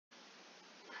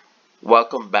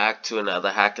Welcome back to another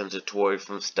hacking tutorial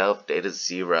from Stealth Data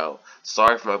Zero.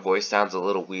 Sorry if my voice sounds a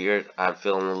little weird. I'm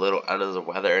feeling a little under the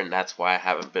weather and that's why I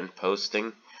haven't been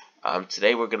posting.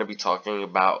 Today we're going to be talking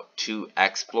about two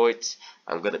exploits.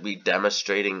 I'm going to be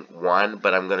demonstrating one,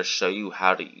 but I'm going to show you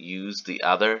how to use the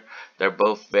other. They're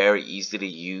both very easy to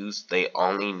use. They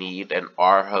only need an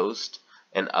R host,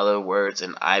 in other words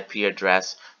an IP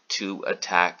address, to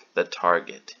attack the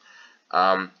target.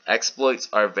 Exploits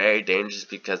are very dangerous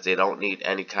because they don't need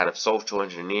any kind of social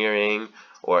engineering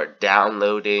or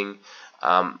downloading.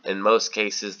 In most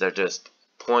cases, they're just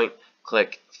point,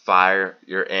 click, fire,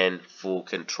 you're in full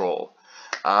control.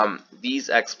 These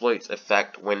exploits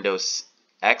affect Windows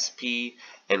XP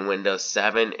and Windows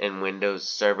 7 and Windows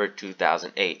Server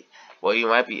 2008. Well, you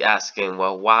might be asking,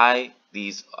 well, why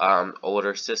these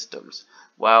older systems?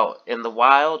 Well, in the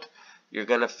wild, you're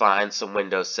going to find some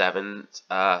Windows 7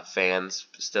 fans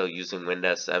still using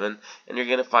Windows 7, and you're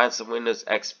going to find some Windows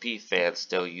XP fans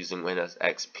still using Windows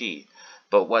XP.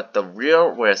 But what the real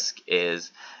risk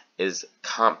is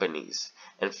companies.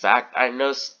 In fact, I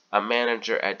know a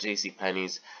manager at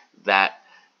JCPenney's that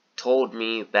told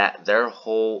me that their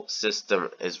whole system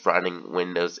is running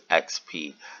Windows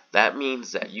XP. That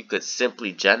means that you could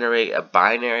simply generate a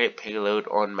binary payload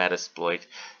on Metasploit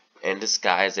and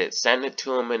disguise it, send it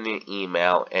to them in an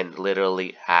email, and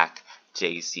literally hack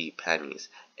JCPenney's.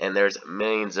 And there's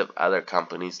millions of other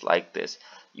companies like this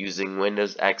using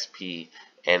Windows XP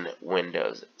and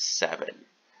Windows 7.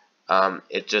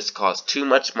 It just costs too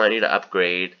much money to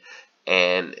upgrade,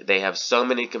 and they have so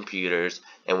many computers,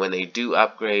 and when they do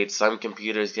upgrade, some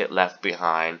computers get left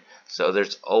behind, so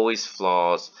there's always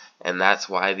flaws, and that's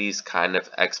why these kind of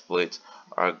exploits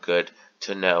are good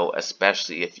to know,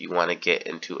 especially if you want to get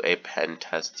into a pen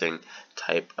testing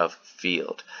type of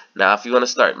field. Now, if you want to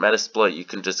start Metasploit, you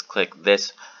can just click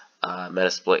this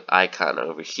Metasploit icon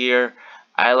over here.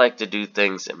 I like to do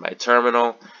things in my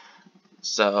terminal,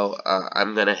 so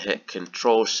I'm going to hit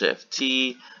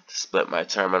Control-Shift-T to split my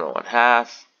terminal in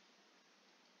half.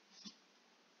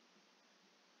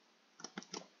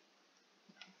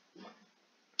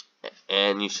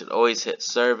 And you should always hit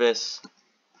Service,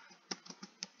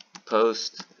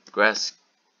 PostgreSQL,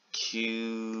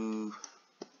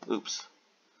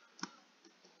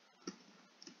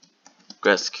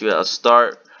 GraphQL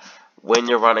start. When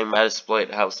you're running Metasploit,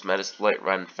 it helps Metasploit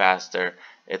run faster.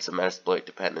 It's a Metasploit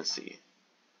dependency.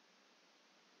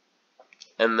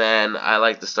 And then I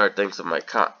like to start things with my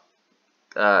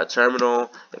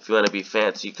terminal. If you want to be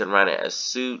fancy, you can run it as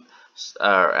sudo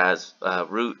or as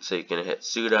root. So you can hit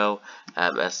sudo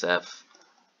msf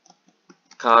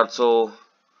console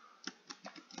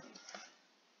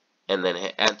and then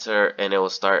hit enter, and it will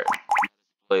start.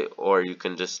 Or you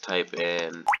can just type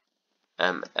in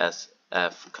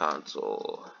msf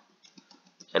console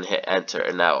and hit enter,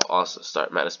 and that will also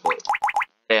start Metasploit.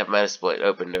 I have Metasploit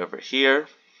opened over here.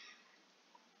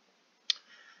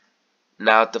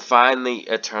 Now, to find the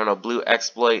Eternal Blue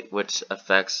exploit, which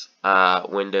affects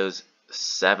Windows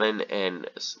 7 and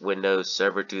Windows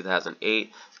Server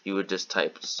 2008, you would just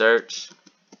type search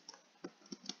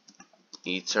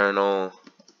Eternal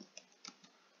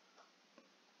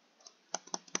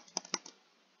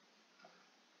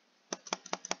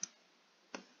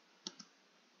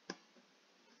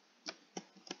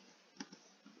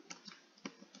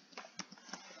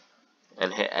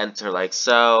and hit enter like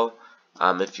so.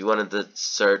 If you wanted to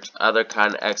search other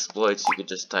kind of exploits, you could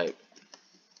just type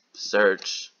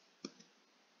search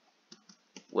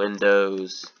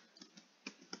Windows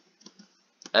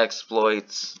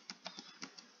exploits,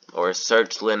 or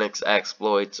search Linux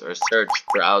exploits, or search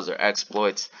browser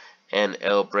exploits, and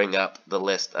it'll bring up the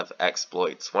list of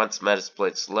exploits. Once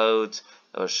Metasploit loads,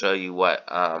 it'll show you what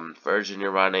version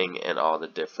you're running and all the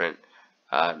different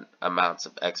amounts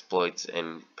of exploits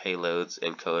and payloads,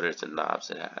 encoders, and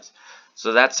knobs it has.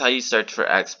 So that's how you search for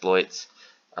exploits.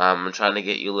 I'm trying to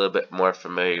get you a little bit more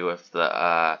familiar with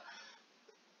the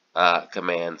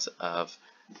commands of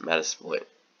Metasploit.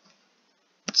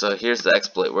 So here's the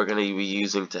exploit we're going to be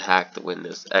using to hack the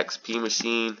Windows XP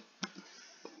machine.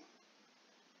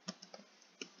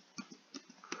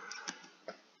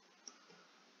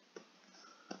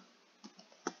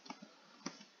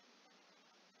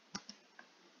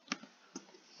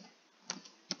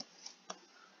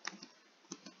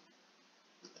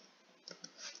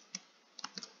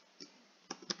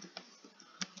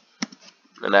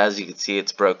 And as you can see,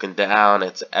 it's broken down.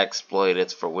 It's an exploit.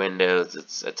 It's for Windows.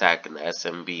 It's attacking the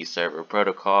SMB server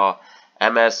protocol.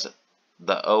 MS,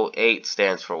 the 08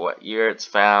 stands for what year it's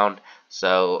found.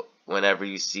 So whenever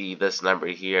you see this number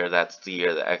here, that's the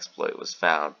year the exploit was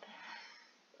found.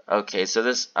 Okay, so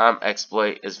this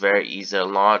exploit is very easy to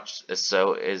launch.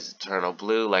 So is Eternal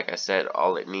Blue. Like I said,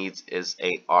 all it needs is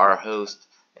a R host.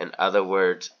 In other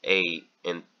words, an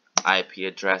IP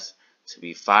address to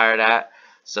be fired at.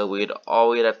 So all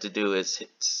we'd have to do is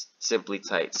simply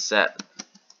type set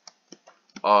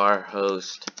R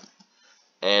host,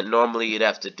 and normally you'd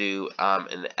have to do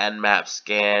an Nmap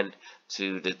scan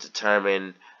to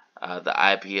determine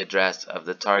the IP address of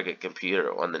the target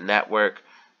computer on the network.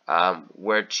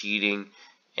 We're cheating,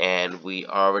 and we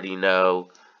already know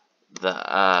the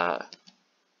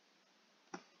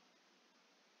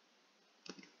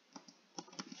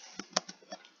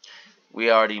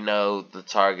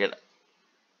target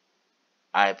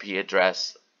IP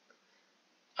address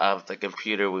of the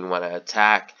computer we want to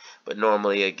attack. But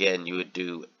normally, again, you would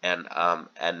do an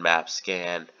Nmap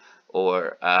scan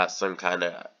or some kind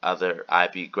of other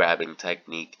IP grabbing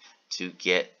technique to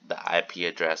get the IP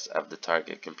address of the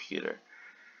target computer.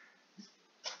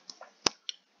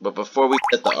 But before we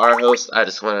get the R host, I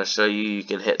just want to show you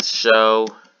can hit show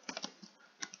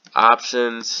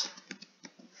options,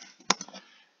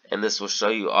 and this will show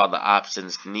you all the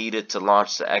options needed to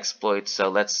launch the exploit. So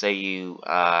let's say you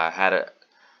had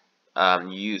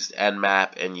used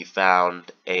Nmap and you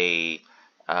found a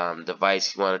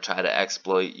device you want to try to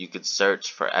exploit. You could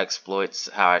search for exploits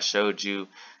how I showed you,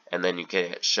 and then you can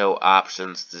hit show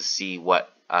options to see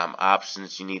what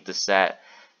options you need to set.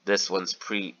 This one's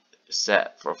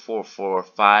preset for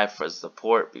 445 for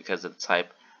support because of the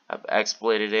type of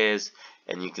exploit it is,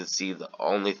 and you can see the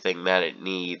only thing that it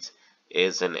needs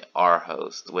is an R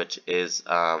host, which is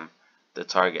the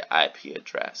target IP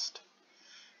address.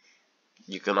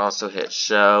 You can also hit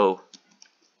show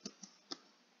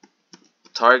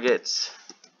targets,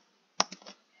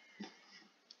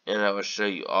 and I will show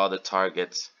you all the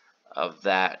targets of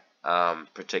that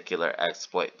particular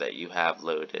exploit that you have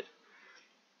loaded.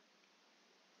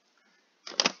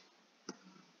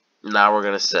 Now we're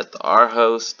going to set the R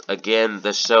host. Again,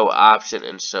 the show option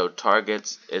and show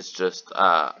targets is just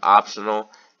optional.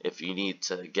 If you need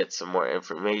to get some more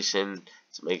information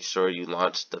to make sure you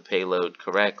launch the payload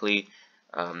correctly,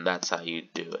 that's how you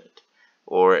do it.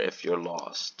 Or if you're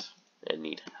lost and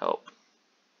need help.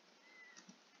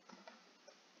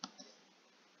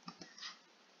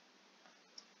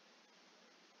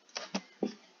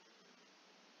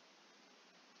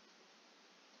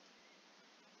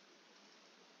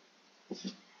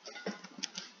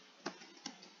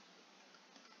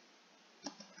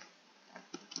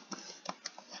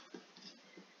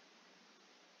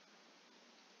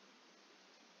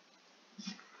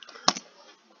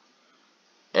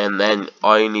 And then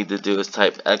all you need to do is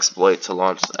type exploit to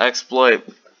launch the exploit,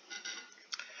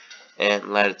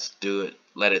 and let it do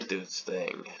its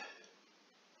thing.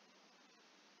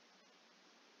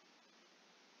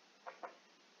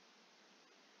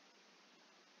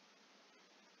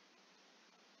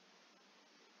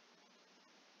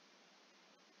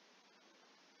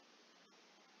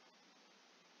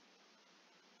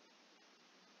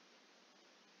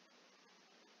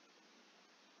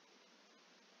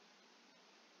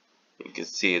 You can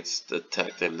see it's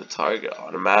detecting the target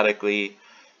automatically,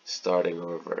 starting a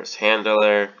reverse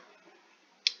handler,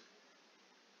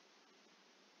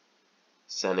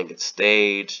 sending it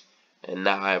stage, and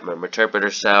now I have my interpreter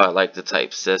shell. I like to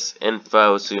type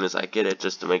sysinfo as soon as I get it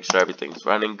just to make sure everything's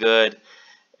running good.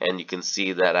 And you can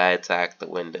see that I attacked the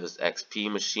Windows XP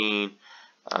machine.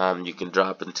 You can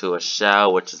drop into a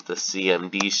shell, which is the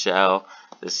CMD shell.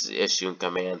 This is issuing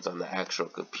commands on the actual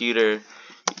computer.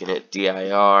 You can hit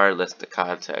dir, list the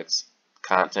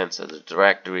contents of the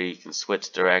directory. You can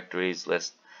switch directories,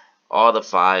 list all the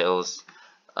files.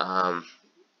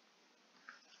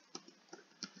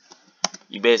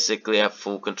 You basically have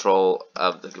full control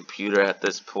of the computer at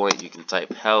this point. You can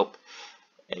type help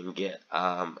and get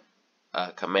a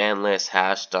command list,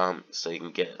 hash dump, so you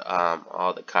can get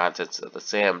all the contents of the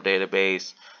SAM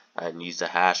database, and use a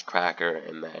hash cracker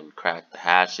and then crack the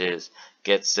hashes.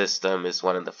 Get system is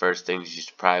one of the first things you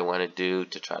should probably want to do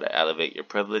to try to elevate your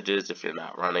privileges if you're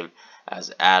not running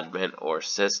as admin or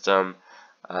system.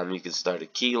 You can start a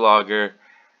keylogger.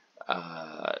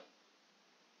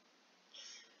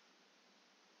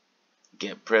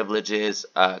 Get privileges.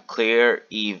 Clear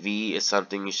EV is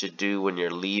something you should do when you're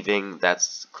leaving.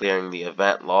 That's clearing the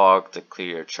event log to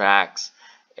clear your tracks.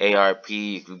 ARP,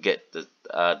 you can get the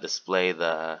display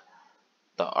the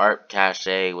ARP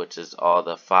cache, which is all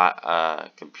the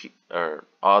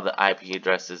all the IP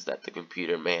addresses that the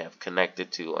computer may have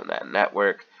connected to on that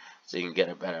network, so you can get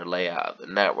a better layout of the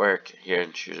network. Here,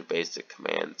 choose your basic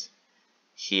commands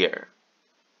here.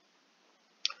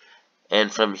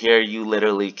 And from here, you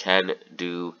literally can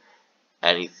do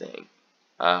anything.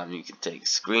 You can take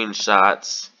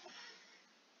screenshots.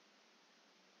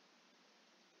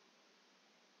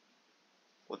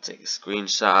 We'll take a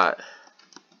screenshot.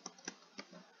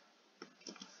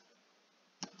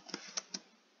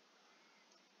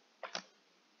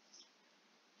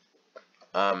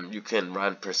 You can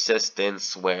run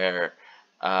persistence where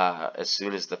as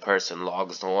soon as the person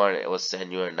logs on, it will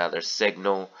send you another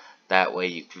signal. That way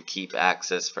you can keep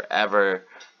access forever.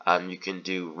 You can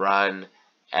do run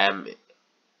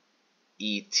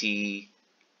METSVC,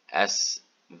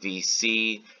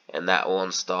 and that will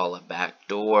install a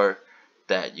backdoor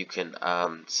that you can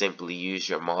simply use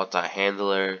your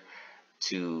multi-handler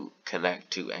to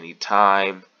connect to any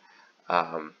time.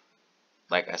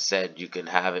 Like I said, you can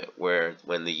have it where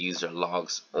when the user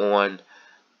logs on,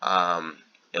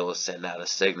 it will send out a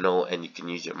signal, and you can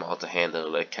use your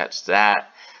multi-handler to catch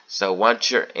that. So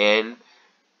once you're in,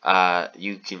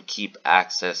 you can keep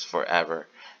access forever.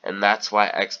 And that's why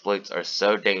exploits are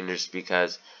so dangerous,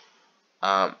 because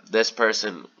this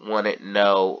person wouldn't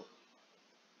know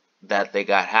that they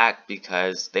got hacked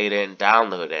because they didn't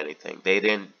download anything. They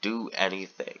didn't do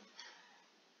anything.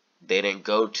 They didn't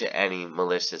go to any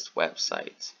malicious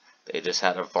websites. They just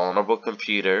had a vulnerable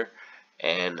computer,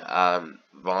 and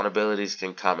vulnerabilities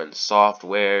can come in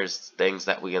softwares, things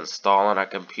that we install on our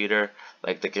computer.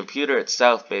 Like the computer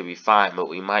itself may be fine, but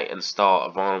we might install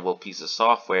a vulnerable piece of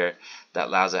software that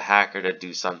allows a hacker to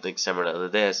do something similar to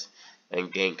this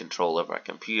and gain control of our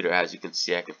computer. As you can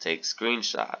see, I can take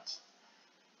screenshots.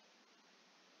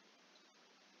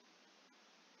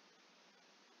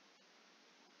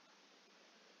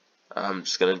 I'm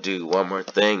just going to do one more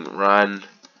thing. Run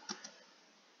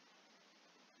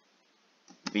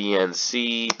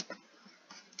VNC.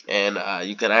 And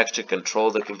you can actually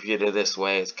control the computer this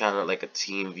way. It's kind of like a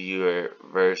team viewer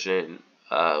version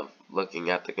of looking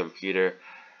at the computer.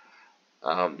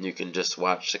 You can just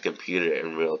watch the computer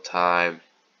in real time.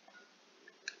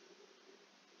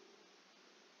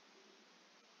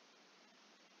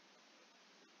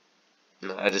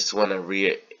 I just want to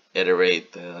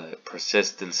reiterate the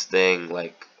persistence thing.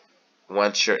 Like,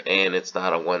 once you're in, it's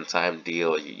not a one-time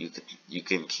deal. You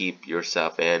can keep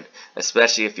yourself in,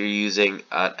 especially if you're using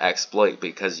an exploit,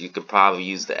 because you can probably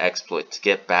use the exploit to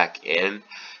get back in.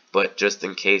 But just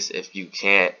in case, if you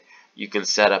can't, you can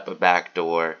set up a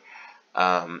backdoor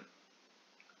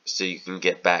so you can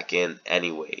get back in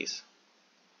anyways.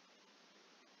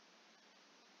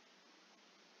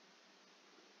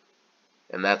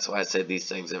 And that's why I said these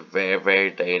things are very,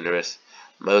 very dangerous.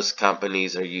 Most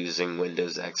companies are using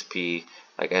Windows XP.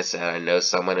 Like I said, I know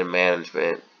someone in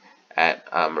management at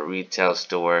a retail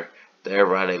store. They're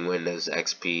running Windows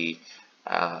XP.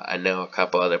 I know a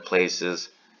couple other places,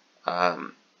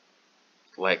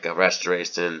 like a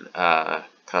restoration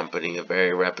company, a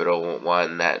very reputable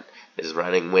one that is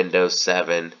running Windows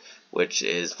 7, which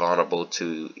is vulnerable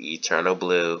to Eternal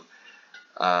Blue.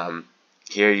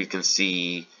 Here you can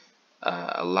see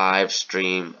a live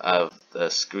stream of the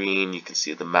screen. You can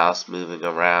see the mouse moving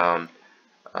around.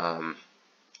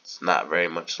 It's not very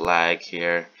much lag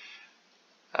here.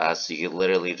 So you can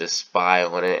literally just spy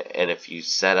on it, and if you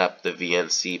set up the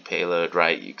VNC payload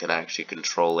right, you can actually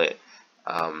control it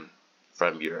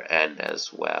from your end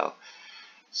as well.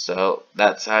 So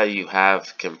that's how you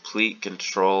have complete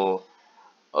control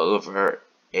over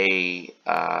a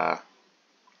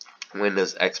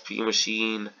Windows XP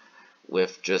machine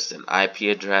with just an IP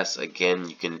address. Again,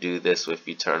 you can do this with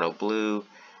Eternal Blue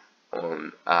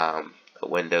on a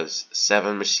Windows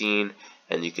 7 machine,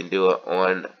 and you can do it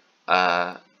on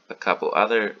a couple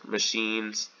other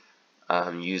machines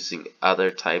using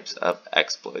other types of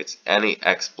exploits, any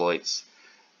exploits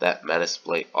that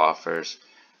Metasploit offers.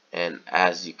 And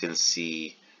as you can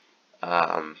see,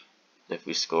 if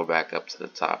we scroll back up to the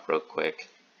top real quick,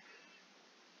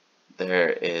 there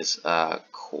is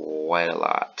quite a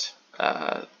lot,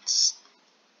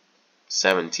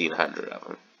 1,700 of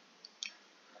them.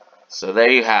 So there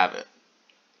you have it.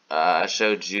 I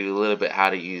showed you a little bit how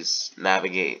to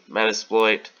navigate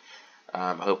Metasploit.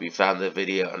 I hope you found the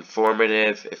video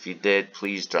informative. If you did,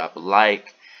 please drop a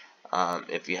like.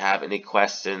 If you have any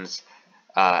questions,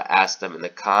 ask them in the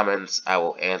comments. I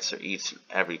will answer each and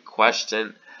every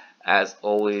question. As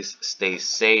always, stay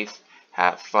safe,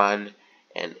 have fun,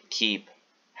 and keep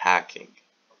hacking.